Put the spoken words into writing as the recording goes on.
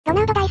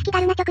ナウド大好きガ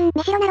ルナチョくん、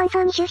メシロナ論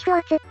争に終止符を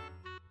打つ。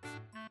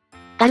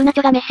ガルナチ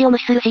ョがメッシを無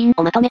視するシーン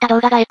をまとめた動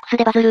画が X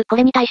でバズる。こ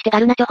れに対してガ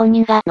ルナチョ本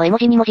人がの絵文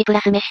字2文字プラ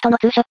スメッシとの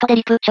ツーショットで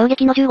リプ、衝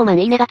撃の15万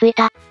いいねがつい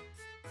た。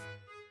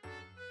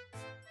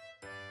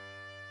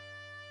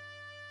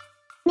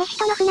メッシ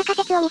との不仲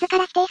説を自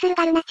ら否定する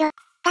ガルナチョ。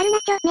ガルナ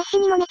チョ、メッシ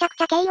にもめちゃく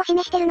ちゃ敬意を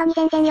示してるのに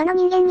全然世の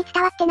人間に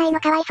伝わってないの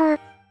かわいそう。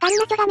ガル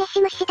ナチョがメッ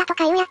シ無視したと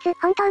かいうやつ、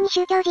本当に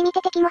宗教じみ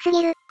ててキモす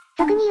ぎる。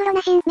俗に言うロ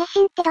ナシン、メッ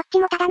シンってどっち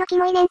もただのキ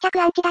モい粘着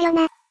アンチだよ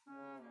な。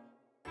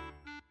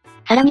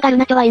さらにガル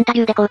ナチョはインタビ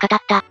ューでこう語っ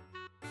た。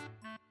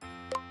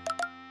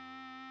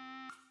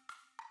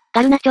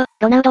ガルナチョ、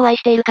ロナウドを愛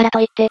しているからと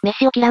いって、メッ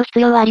シを嫌う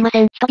必要はありま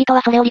せん。人々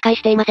はそれを理解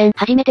していません。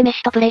初めてメッ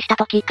シとプレイした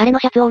時、彼の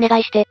シャツをお願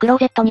いして、クロー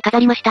ゼットに飾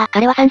りました。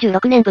彼は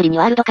36年ぶりに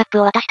ワールドカップ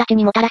を私たち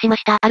にもたらしま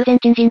した。アルゼン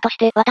チン人とし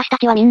て、私た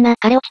ちはみんな、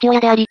彼を父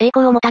親であり、栄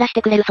光をもたらし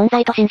てくれる存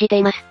在と信じて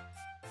います。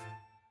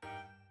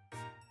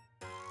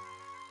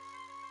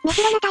メ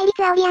シロな対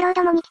立煽り野郎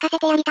どもに聞かせ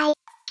てやりたい。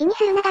気に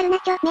するなガルナ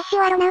チョ、メッシ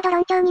はロナウド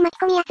論調に巻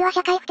き込み奴は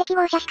社会不適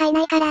合者しかいな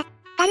いから。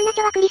ガルナ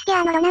チョはクリスティ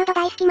アーノ・ロナウド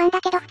大好きマン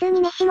だけど普通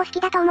にメッシも好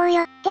きだと思う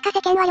よ。てか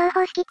世間は両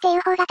方好きってい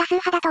う方が多数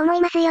派だと思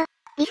いますよ。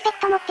リスペク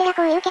ト持ってりゃ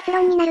こういう結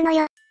論になるの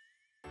よ。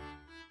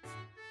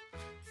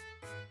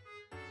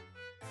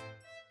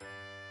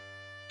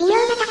微妙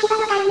な立場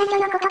のガルナチ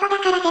ョのこと